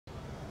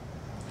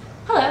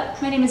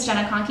my name is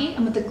Jenna Kohnke.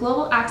 I'm with the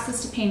Global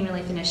Access to Pain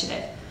Relief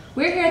Initiative.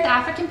 We're here at the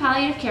African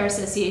Palliative Care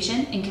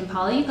Association in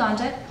Kampala,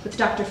 Uganda with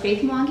Dr.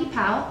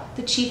 Mwangi-Powell,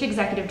 the Chief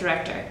Executive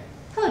Director.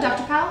 Hello,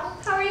 Dr. Powell.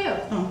 How are you?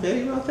 I'm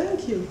very well,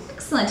 thank you.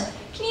 Excellent.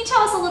 Can you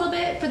tell us a little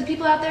bit, for the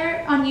people out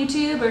there on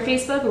YouTube or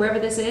Facebook or wherever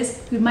this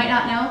is, who might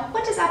not know,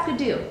 what does APCA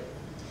do?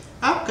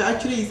 APCA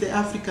actually is the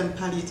African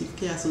Palliative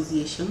Care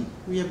Association.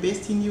 We are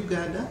based in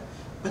Uganda,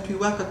 but we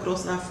work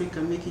across Africa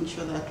making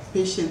sure that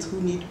patients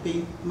who need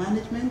pain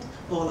management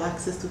or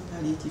access to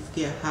palliative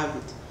care have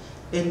it.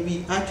 And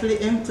we actually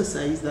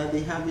emphasize that they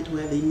have it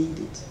where they need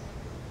it.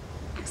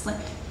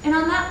 Excellent. And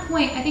on that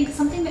point, I think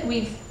something that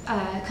we've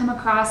come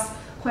across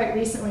quite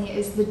recently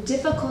is the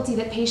difficulty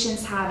that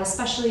patients have,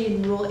 especially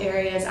in rural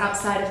areas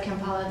outside of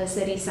Kampala, the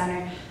city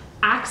center,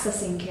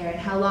 accessing care and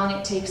how long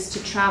it takes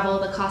to travel,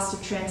 the cost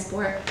of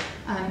transport,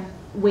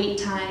 wait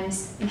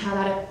times, and how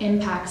that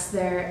impacts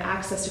their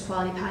access to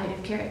quality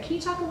palliative care. Can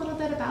you talk a little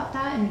bit about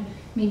that and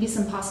maybe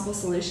some possible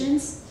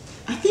solutions?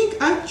 I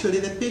think actually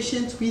the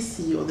patients we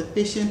see or the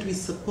patients we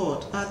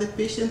support are the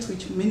patients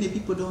which many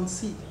people don't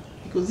see.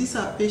 Because these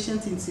are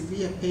patients in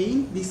severe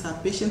pain, these are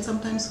patients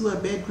sometimes who are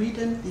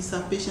bedridden, these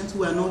are patients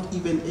who are not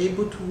even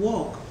able to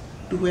walk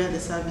to where the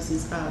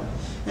services are.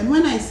 And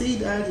when I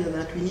said earlier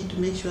that we need to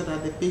make sure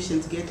that the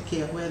patients get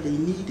care where they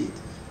need it,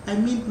 I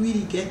mean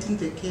really getting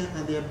the care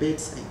at their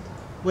bedside,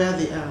 where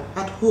they are,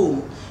 at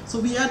home. So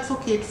we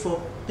advocate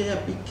for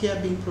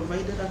care being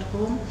provided at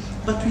home,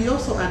 but we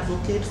also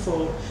advocate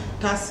for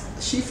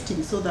task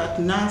shifting so that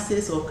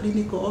nurses or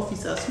clinical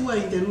officers who are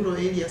in the rural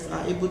areas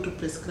are able to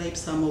prescribe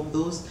some of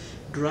those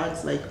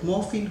drugs like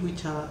morphine,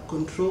 which are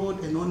controlled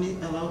and only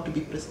allowed to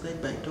be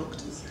prescribed by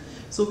doctors.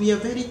 So we are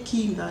very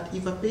keen that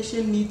if a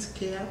patient needs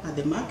care at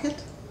the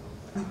market,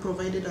 we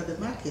provide it at the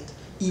market.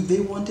 If they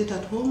want it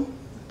at home,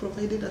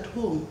 provided at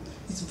home.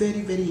 It's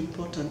very, very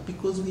important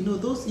because we know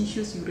those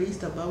issues you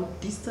raised about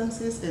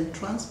distances and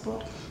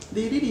transport,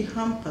 they really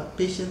hamper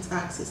patients'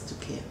 access to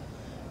care.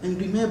 And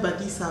remember,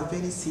 these are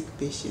very sick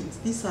patients.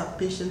 These are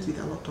patients with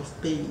a lot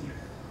of pain.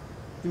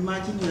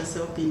 Imagine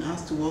yourself being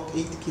asked to walk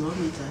 8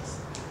 kilometers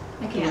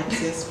to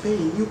access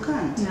pain. You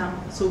can't. No.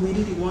 So we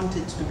really want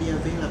it to be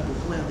available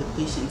where the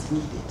patients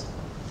need it.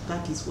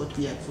 That is what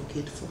we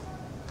advocate for.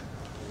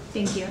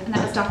 Thank you. And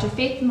that was Dr.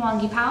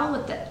 Mwangi-Powell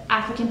with the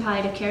African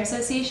Palliative Care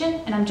Association,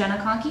 and I'm Jenna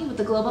Kohnke with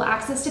the Global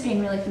Access to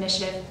Pain Relief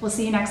Initiative. We'll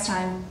see you next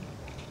time.